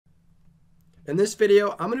In this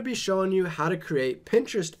video, I'm going to be showing you how to create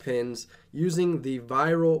Pinterest pins using the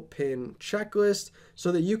viral pin checklist so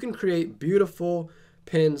that you can create beautiful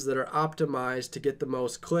pins that are optimized to get the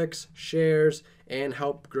most clicks, shares, and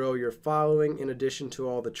help grow your following in addition to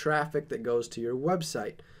all the traffic that goes to your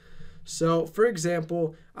website. So for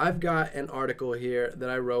example, I've got an article here that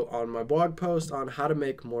I wrote on my blog post on how to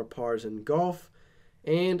make more pars in golf,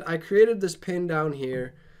 and I created this pin down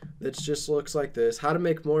here that just looks like this, how to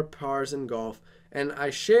make more pars in golf, and I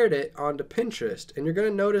shared it onto Pinterest, and you're going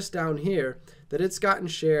to notice down here that it's gotten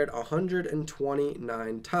shared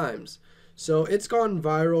 129 times. So it's gone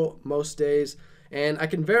viral most days, and I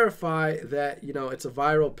can verify that it's a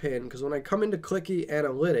viral pin because when I come into Clicky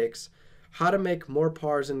Analytics, how to make more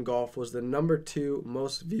pars in golf was the #2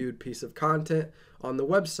 most viewed piece of content on the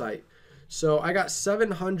website. So I got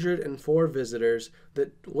 704 visitors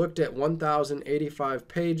that looked at 1,085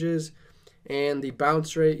 pages, and the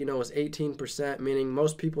bounce rate, was 18%, meaning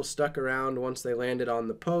most people stuck around once they landed on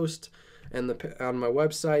the post and on my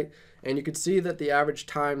website. And you could see that the average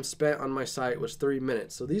time spent on my site was 3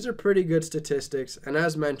 minutes. So these are pretty good statistics. And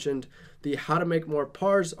as mentioned, the How to Make More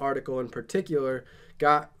Pars article in particular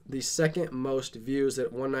got the second most views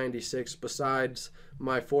at 196 besides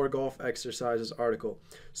my 4 golf exercises article.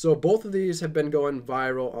 So both of these have been going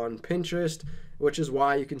viral on Pinterest, which is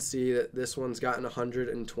why you can see that this one's gotten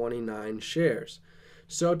 129 shares.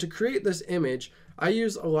 So to create this image, I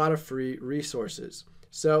use a lot of free resources.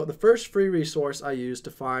 So the first free resource I use to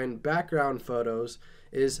find background photos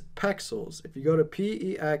is Pexels. If you go to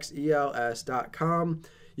pexels.com,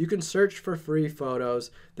 you can search for free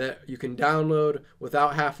photos that you can download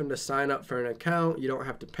without having to sign up for an account. You don't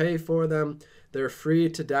have to pay for them. They're free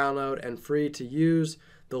to download and free to use.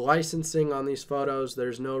 The licensing on these photos,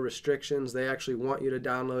 there's no restrictions. They actually want you to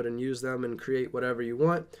download and use them and create whatever you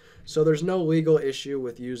want. So there's no legal issue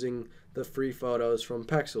with using the free photos from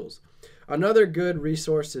Pexels. Another good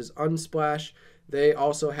resource is Unsplash. They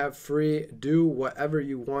also have free do whatever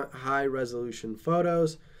you want high resolution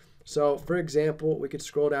photos. So for example, we could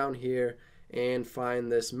scroll down here and find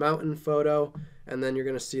this mountain photo, and then you're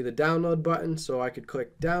going to see the download button. So I could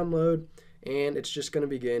click download, and it's just going to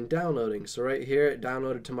begin downloading. So right here it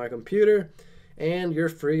downloaded to my computer, and you're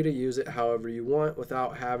free to use it however you want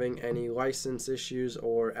without having any license issues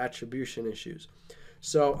or attribution issues.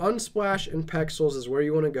 So Unsplash and Pexels is where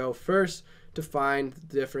you want to go first to find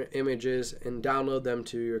different images and download them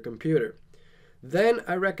to your computer. Then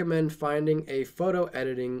I recommend finding a photo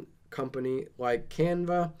editing company like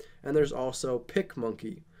Canva, and there's also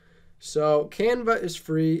PicMonkey. So Canva is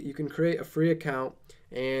free. You can create a free account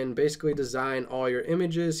and basically design all your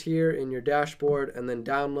images here in your dashboard and then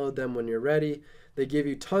download them when you're ready. They give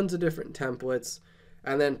you tons of different templates.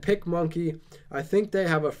 And then PicMonkey, I think they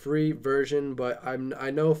have a free version, but I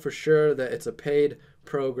know for sure that it's a paid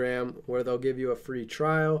program where they'll give you a free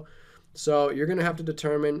trial. So you're going to have to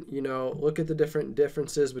determine, look at the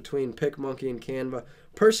differences between PicMonkey and Canva.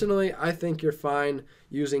 Personally, I think you're fine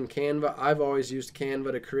using Canva. I've always used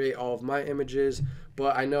Canva to create all of my images,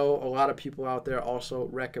 but I know a lot of people out there also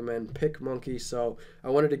recommend PicMonkey, so I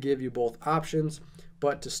wanted to give you both options.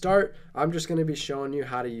 But to start, I'm just going to be showing you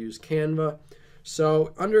how to use Canva.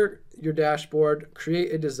 So under your dashboard,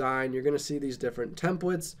 create a design. You're going to see these different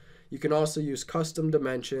templates. You can also use custom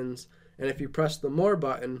dimensions, and if you press the More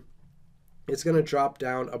button, it's going to drop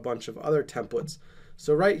down a bunch of other templates.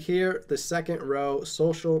 So right here, the second row,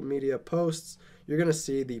 social media posts, you're going to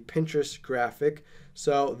see the Pinterest graphic.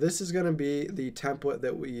 So this is going to be the template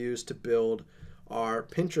that we use to build our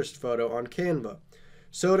Pinterest photo on Canva.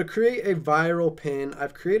 So to create a viral pin,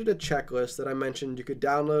 I've created a checklist that I mentioned you could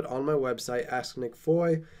download on my website, Ask Nick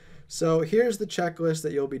Foy. So here's the checklist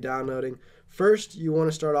that you'll be downloading. First, you want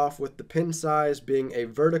to start off with the pin size being a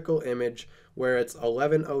vertical image where it's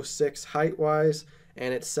 1106 height-wise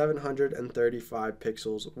and it's 735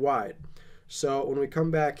 pixels wide. So when we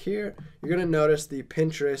come back here, you're going to notice the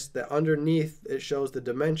Pinterest that underneath it shows the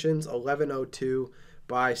dimensions 1102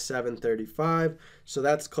 by 735. So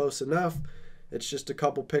that's close enough. It's just a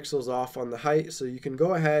couple pixels off on the height. So you can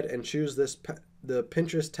go ahead and choose the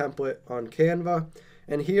Pinterest template on Canva.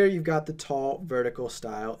 And here you've got the tall vertical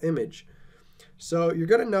style image. So you're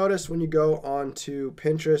going to notice when you go on to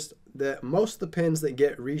Pinterest that most of the pins that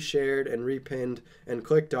get reshared and repinned and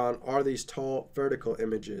clicked on are these tall vertical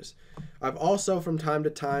images. I've also from time to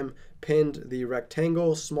time pinned the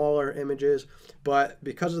rectangle smaller images, but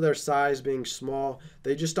because of their size being small,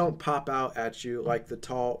 they just don't pop out at you like the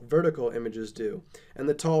tall vertical images do. And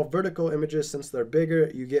the tall vertical images, since they're bigger,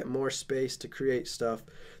 you get more space to create stuff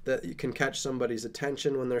that you can catch somebody's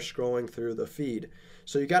attention when they're scrolling through the feed.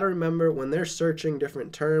 So you got to remember, when they're searching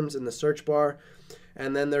different terms in the search bar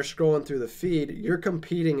and then they're scrolling through the feed, you're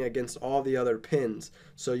competing against all the other pins.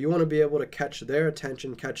 So you want to be able to catch their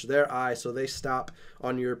attention, catch their eye, so they stop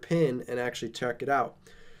on your pin and actually check it out.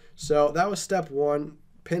 So that was step one,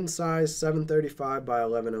 pin size 735 by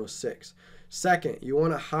 1106. Second, you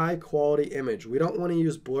want a high quality image. We don't want to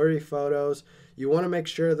use blurry photos. You want to make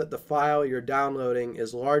sure that the file you're downloading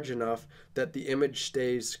is large enough that the image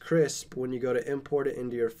stays crisp when you go to import it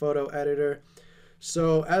into your photo editor.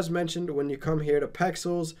 So as mentioned, when you come here to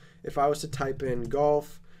Pexels, if I was to type in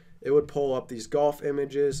golf, it would pull up these golf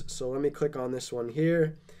images. So let me click on this one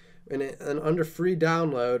here. And under free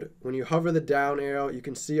download, when you hover the down arrow, you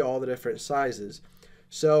can see all the different sizes.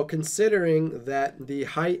 So considering that the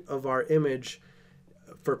height of our image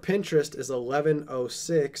for Pinterest is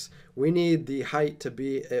 1106, we need the height to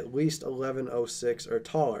be at least 1106 or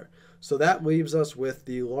taller. So that leaves us with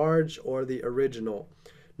the large or the original.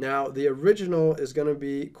 Now the original is going to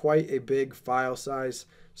be quite a big file size.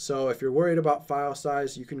 So if you're worried about file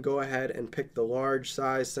size, you can go ahead and pick the large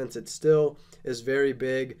size, since it still is very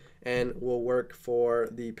big and will work for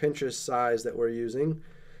the Pinterest size that we're using.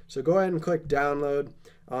 So go ahead and click download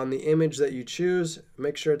on the image that you choose.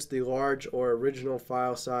 Make sure it's the large or original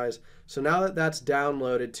file size. So now that that's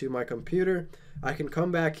downloaded to my computer, I can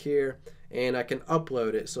come back here and I can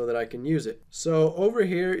upload it so that I can use it. So over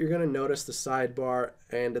here, you're going to notice the sidebar,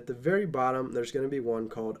 and at the very bottom, there's going to be one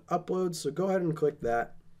called Upload. So go ahead and click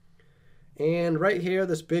that. And right here,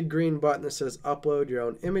 this big green button that says Upload Your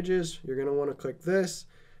Own Images, you're going to want to click this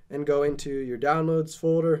and go into your Downloads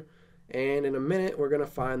folder. And in a minute, we're going to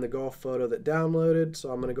find the golf photo that downloaded. So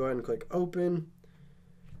I'm going to go ahead and click Open.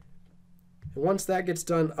 And once that gets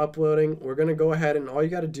done uploading, we're going to go ahead, and all you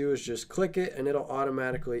got to do is just click it and it'll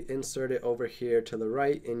automatically insert it over here to the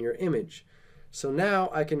right in your image. So now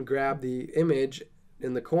I can grab the image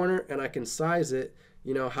in the corner and I can size it,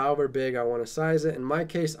 you know, however big I want to size it. In my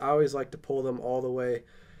case, I always like to pull them all the way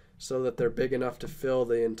so that they're big enough to fill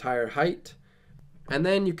the entire height. And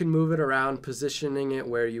then you can move it around, positioning it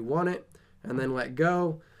where you want it, and then let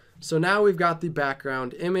go. So now we've got the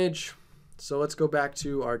background image. So let's go back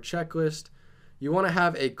to our checklist. You want to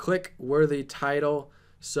have a click-worthy title.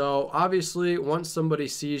 So obviously, once somebody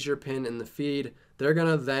sees your pin in the feed, they're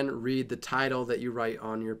going to then read the title that you write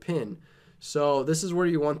on your pin. So this is where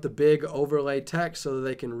you want the big overlay text so that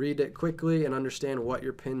they can read it quickly and understand what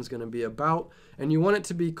your pin's going to be about. And you want it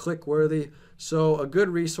to be click-worthy. So a good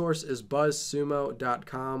resource is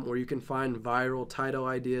buzzsumo.com, where you can find viral title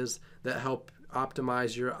ideas that help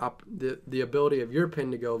optimize the ability of your pin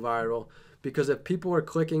to go viral. Because if people are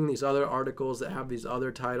clicking these other articles that have these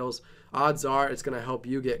other titles, odds are it's going to help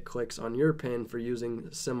you get clicks on your pin for using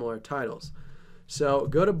similar titles. So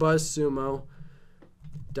go to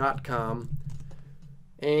buzzsumo.com,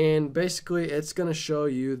 and basically it's going to show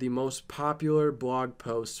you the most popular blog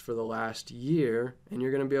posts for the last year, and you're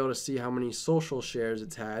going to be able to see how many social shares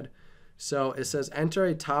it's had. So it says enter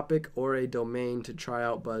a topic or a domain to try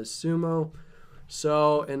out BuzzSumo.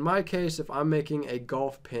 So in my case, if I'm making a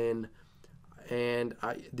golf pin, and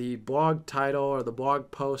the blog title or the blog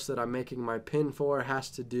post that I'm making my pin for has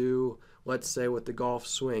to do, let's say, with the golf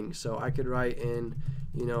swing. So I could write in,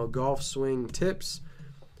 you know, golf swing tips,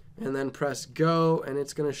 and then press go, and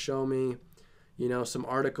it's going to show me, you know, some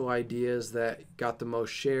article ideas that got the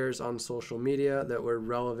most shares on social media that were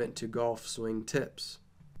relevant to golf swing tips.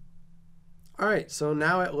 All right, so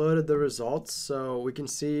now it loaded the results. So we can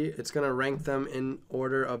see it's going to rank them in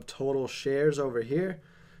order of total shares over here.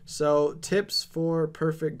 So tips for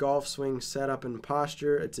perfect golf swing setup and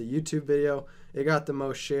posture. It's a YouTube video. It got the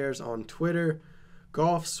most shares on Twitter.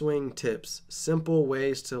 Golf swing tips, simple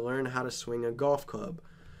ways to learn how to swing a golf club.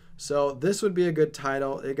 So this would be a good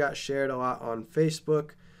title. It got shared a lot on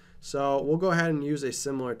Facebook. So we'll go ahead and use a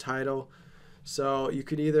similar title. So you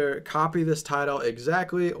could either copy this title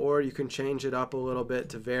exactly, or you can change it up a little bit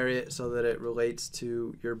to vary it so that it relates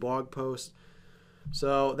to your blog post.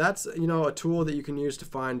 So that's, you know, a tool that you can use to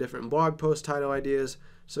find different blog post title ideas.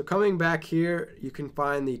 So coming back here, you can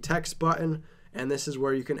find the text button, and this is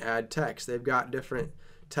where you can add text. They've got different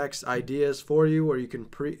text ideas for you, or you can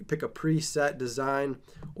pick a preset design,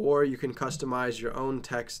 or you can customize your own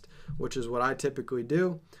text, which is what I typically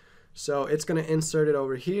do. So it's going to insert it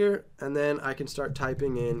over here, and then I can start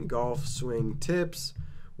typing in golf swing tips,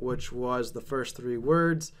 which was the first 3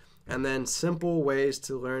 words. And then simple ways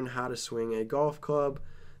to learn how to swing a golf club.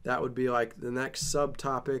 That would be like the next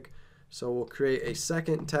subtopic. So we'll create a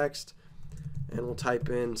second text, and we'll type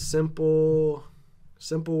in simple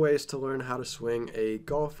ways to learn how to swing a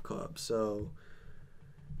golf club. So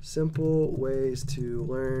simple ways to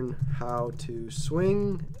learn how to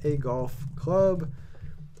swing a golf club.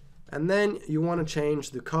 And then you want to change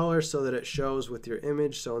the color so that it shows with your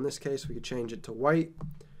image. So in this case, we could change it to white.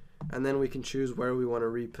 And then we can choose where we want to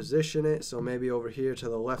reposition it. So maybe over here to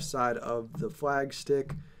the left side of the flag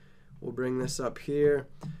stick. We'll bring this up here.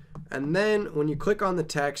 And then when you click on the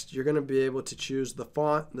text, you're going to be able to choose the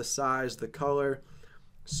font, the size, the color.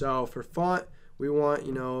 So for font, we want,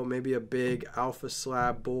 maybe a big alpha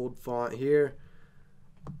slab bold font here.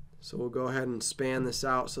 So we'll go ahead and span this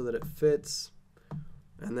out so that it fits.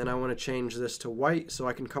 And then I want to change this to white, so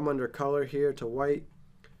I can come under color here to white.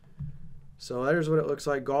 So there's what it looks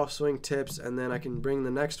like, golf swing tips, and then I can bring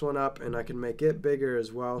the next one up and I can make it bigger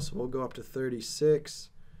as well. So we'll go up to 36.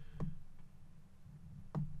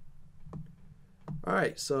 All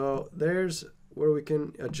right, so there's where we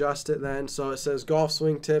can adjust it then. So it says golf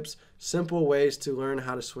swing tips, simple ways to learn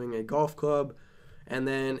how to swing a golf club. And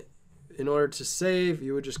then in order to save,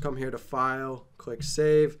 you would just come here to File, click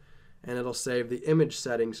Save, and it'll save the image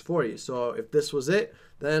settings for you. So if this was it,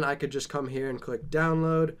 then I could just come here and click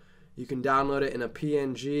Download. You can download it in a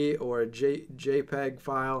PNG or a JPEG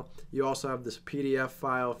file. You also have this PDF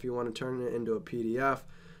file if you want to turn it into a PDF.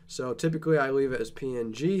 So typically I leave it as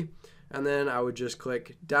PNG, and then I would just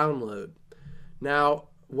click Download. Now,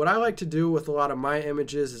 what I like to do with a lot of my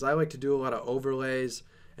images is I like to do a lot of overlays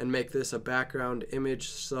and make this a background image.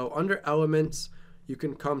 So under Elements, you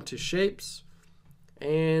can come to Shapes,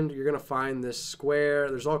 and you're going to find this square.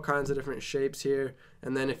 There's all kinds of different shapes here.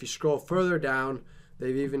 And then if you scroll further down,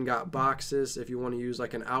 they've even got boxes if you want to use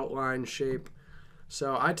like an outline shape.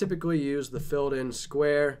 So I typically use the filled in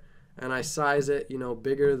square, and I size it,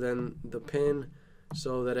 bigger than the pin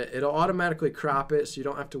so that it'll automatically crop it, so you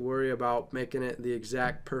don't have to worry about making it the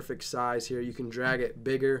exact perfect size here. You can drag it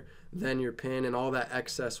bigger than your pin, and all that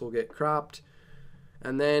excess will get cropped.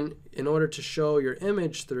 And then in order to show your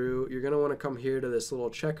image through, you're going to want to come here to this little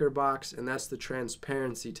checker box, and that's the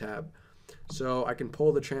transparency tab. So I can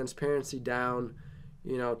pull the transparency down,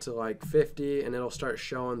 to like 50, and it'll start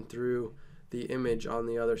showing through the image on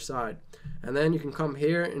the other side. And then you can come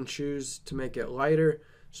here and choose to make it lighter.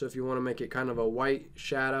 So if you want to make it kind of a white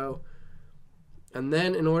shadow. And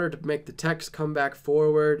then in order to make the text come back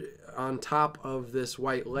forward on top of this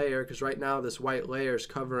white layer, because right now this white layer is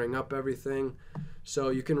covering up everything. So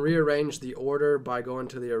you can rearrange the order by going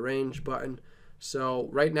to the Arrange button. So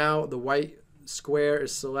right now the white square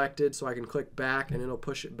is selected, so I can click back and it'll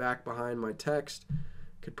push it back behind my text.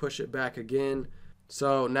 Could push it back again.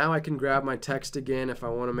 So now I can grab my text again if I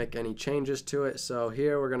want to make any changes to it. So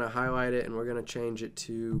here we're going to highlight it and we're going to change it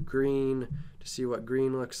to green to see what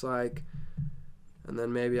green looks like. And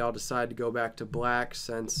then maybe I'll decide to go back to black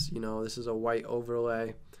since, this is a white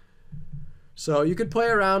overlay. So you could play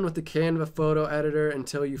around with the Canva photo editor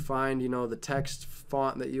until you find, the text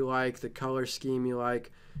font that you like, the color scheme you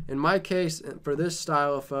like. In my case, for this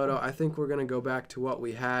style of photo, I think we're going to go back to what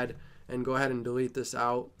we had and go ahead and delete this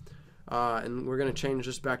out. And we're going to change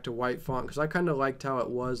this back to white font because I kind of liked how it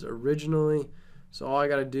was originally. So all I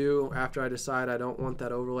got to do after I decide I don't want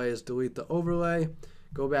that overlay is delete the overlay,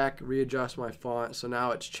 go back, readjust my font. So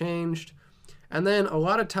now it's changed. And then a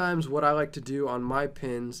lot of times what I like to do on my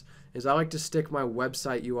pins is I like to stick my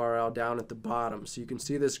website URL down at the bottom. So you can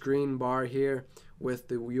see this green bar here with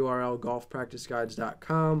the URL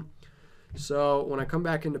golfpracticeguides.com. So when I come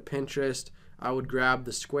back into Pinterest, I would grab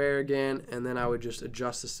the square again, and then I would just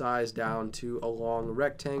adjust the size down to a long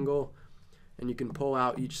rectangle. And you can pull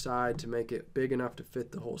out each side to make it big enough to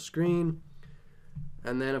fit the whole screen.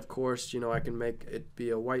 And then of course, I can make it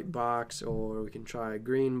be a white box, or we can try a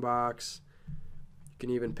green box. You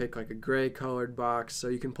can even pick like a gray colored box. So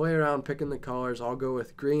you can play around picking the colors. I'll go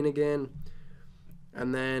with green again.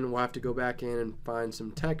 And then we'll have to go back in and find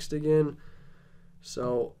some text again.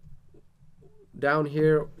 So down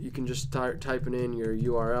here, you can just start typing in your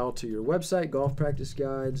URL to your website,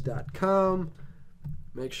 golfpracticeguides.com.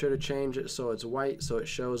 Make sure to change it so it's white so it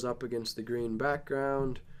shows up against the green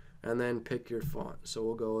background. And then pick your font. So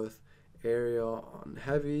we'll go with Arial on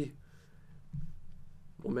heavy.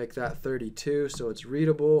 We'll make that 32 so it's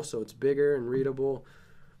readable, so it's bigger and readable.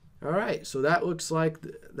 All right, so that looks like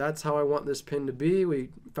that's how I want this pin to be. We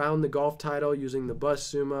found the golf title using the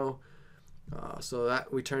BuzzSumo. So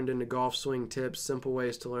that we turned into golf swing tips, simple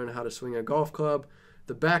ways to learn how to swing a golf club.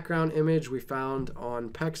 The background image we found on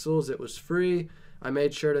Pexels. It was free. I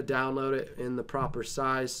made sure to download it in the proper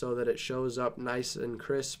size so that it shows up nice and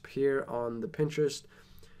crisp here on the Pinterest.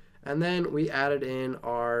 And then we added in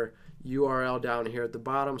our URL down here at the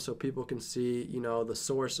bottom so people can see, the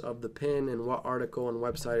source of the pin and what article and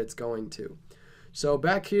website it's going to. So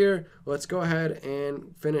back here, let's go ahead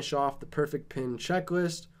and finish off the perfect pin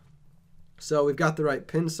checklist. So we've got the right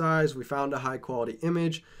pin size, we found a high quality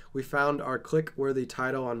image, we found our click-worthy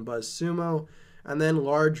title on BuzzSumo, and then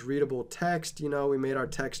large readable text. You know, we made our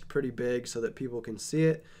text pretty big so that people can see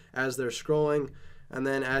it as they're scrolling. And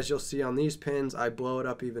then as you'll see on these pins, I blow it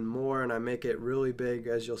up even more and I make it really big,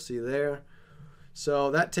 as you'll see there. So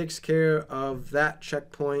that takes care of that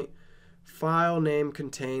checkpoint. File name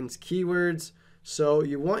contains keywords. So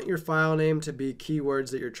you want your file name to be keywords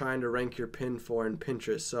that you're trying to rank your pin for in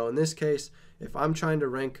Pinterest. So in this case, if I'm trying to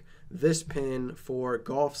rank this pin for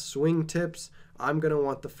golf swing tips, I'm going to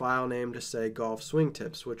want the file name to say golf swing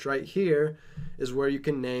tips, which right here is where you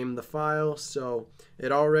can name the file. So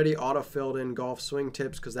it already auto-filled in golf swing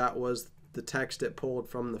tips because that was the text it pulled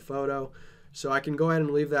from the photo. So I can go ahead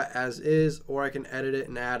and leave that as is, or I can edit it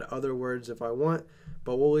and add other words if I want,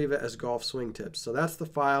 but we'll leave it as golf swing tips. So that's the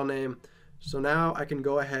file name. So now I can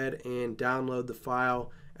go ahead and download the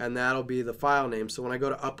file, and that'll be the file name. So when I go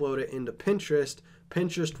to upload it into Pinterest,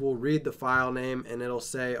 Pinterest will read the file name and it'll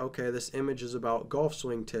say, okay, this image is about golf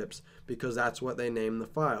swing tips, because that's what they named the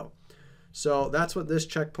file. So that's what this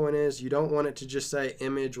checkpoint is. You don't want it to just say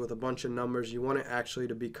image with a bunch of numbers. You want it actually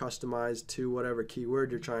to be customized to whatever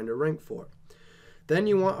keyword you're trying to rank for. Then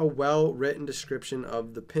you want a well-written description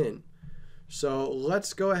of the pin. So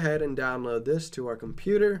let's go ahead and download this to our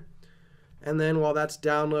computer. And then while that's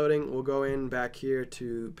downloading, we'll go in back here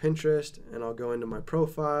to Pinterest and I'll go into my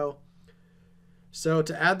profile. So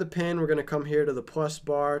to add the pin, we're going to come here to the plus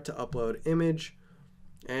bar to upload image,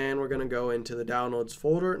 and we're going to go into the downloads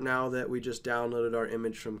folder now that we just downloaded our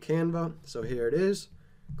image from Canva. So here it is.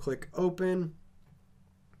 Click open.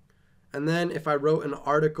 And then if I wrote an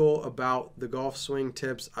article about the golf swing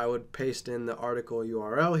tips, I would paste in the article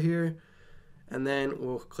URL here, and then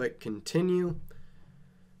we'll click continue.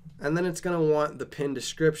 And then it's going to want the pin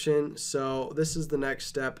description. So this is the next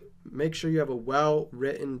step. Make sure you have a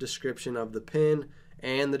well-written description of the pin,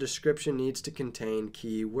 and the description needs to contain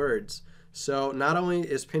keywords. So not only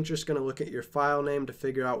is Pinterest going to look at your file name to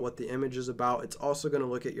figure out what the image is about, it's also going to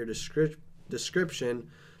look at your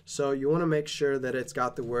description. So you want to make sure that it's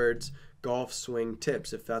got the words golf swing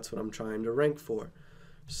tips, if that's what I'm trying to rank for.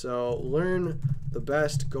 So learn the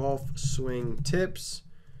best golf swing tips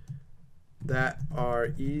that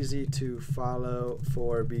are easy to follow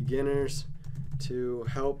for beginners to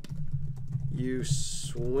help you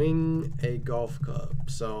swing a golf club.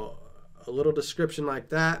 So a little description like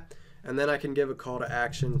that, and then I can give a call to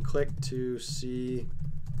action. Click to see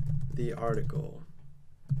the article.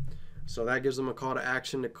 So that gives them a call to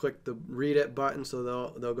action to click the read it button, so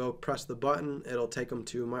they'll go press the button. It'll take them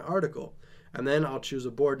to my article, and then I'll choose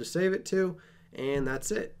a board to save it to, and that's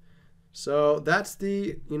it. So that's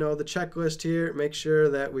the checklist here. Make sure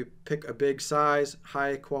that we pick a big size,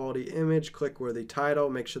 high quality image, click-worthy title.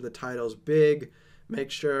 Make sure the title's big.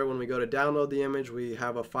 Make sure when we go to download the image, we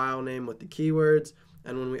have a file name with the keywords.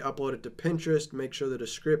 And when we upload it to Pinterest, make sure the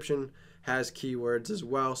description has keywords as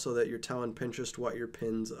well, so that you're telling Pinterest what your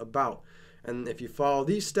pin's about. And if you follow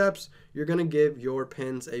these steps, you're going to give your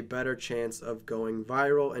pins a better chance of going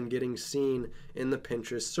viral and getting seen in the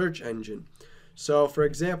Pinterest search engine. So for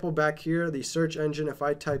example, back here, the search engine, if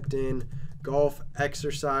I typed in golf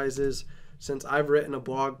exercises, since I've written a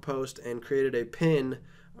blog post and created a pin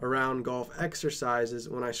around golf exercises,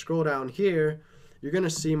 when I scroll down here, you're going to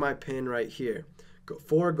see my pin right here.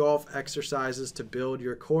 4 golf exercises to build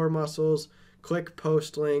your core muscles. Click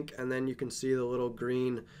post link, and then you can see the little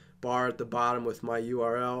green bar at the bottom with my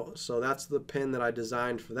URL. So that's the pin that I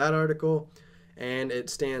designed for that article. And it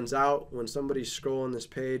stands out when somebody's scrolling this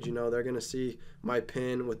page. They're going to see my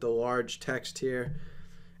pin with the large text here.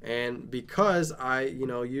 And because I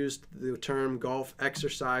used the term golf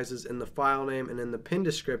exercises in the file name and in the pin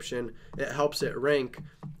description, it helps it rank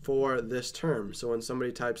for this term. So when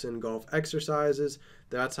somebody types in golf exercises,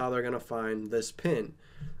 that's how they're going to find this pin.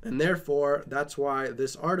 And therefore, that's why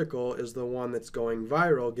this article is the one that's going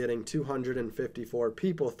viral, getting 254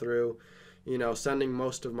 people through, sending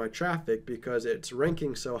most of my traffic, because it's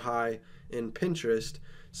ranking so high in Pinterest.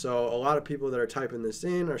 So a lot of people that are typing this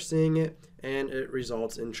in are seeing it, and it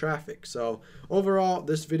results in traffic. So overall,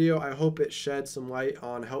 this video, I hope it sheds some light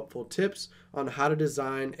on helpful tips on how to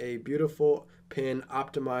design a beautiful pin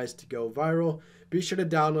optimized to go viral. Be sure to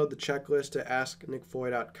download the checklist at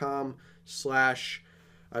asknickfoy.com/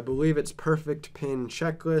 I believe it's perfect pin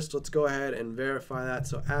checklist. Let's go ahead and verify that.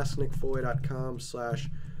 So asknickfoy.com/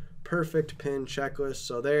 perfect pin checklist.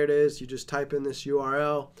 So there it is. You just type in this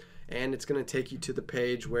URL and it's going to take you to the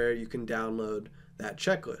page where you can download that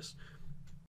checklist.